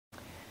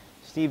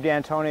Steve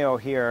D'Antonio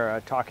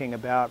here, talking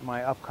about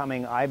my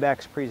upcoming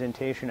IBEX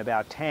presentation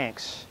about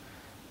tanks.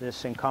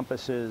 This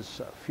encompasses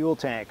fuel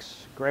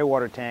tanks, gray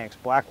water tanks,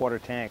 black water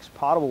tanks,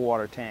 potable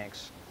water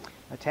tanks.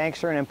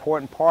 Tanks are an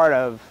important part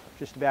of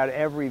just about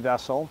every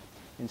vessel.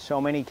 In so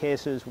many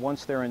cases,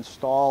 once they're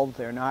installed,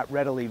 they're not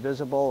readily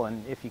visible,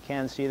 and if you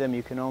can see them,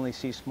 you can only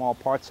see small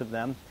parts of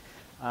them.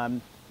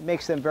 It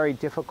makes them very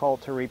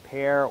difficult to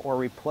repair or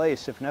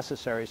replace if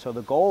necessary. So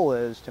the goal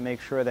is to make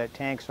sure that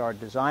tanks are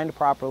designed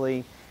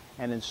properly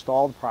and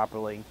installed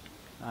properly.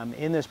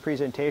 In this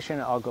presentation,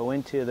 I'll go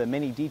into the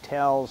many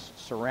details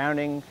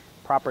surrounding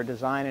proper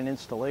design and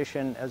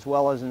installation, as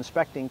well as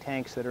inspecting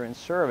tanks that are in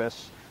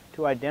service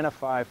to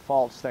identify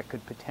faults that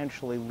could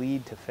potentially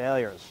lead to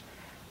failures.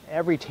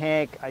 Every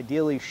tank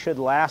ideally should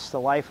last the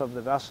life of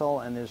the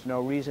vessel, and there's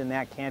no reason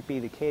that can't be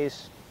the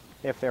case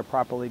if they're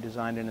properly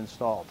designed and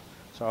installed.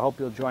 So I hope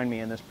you'll join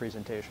me in this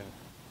presentation.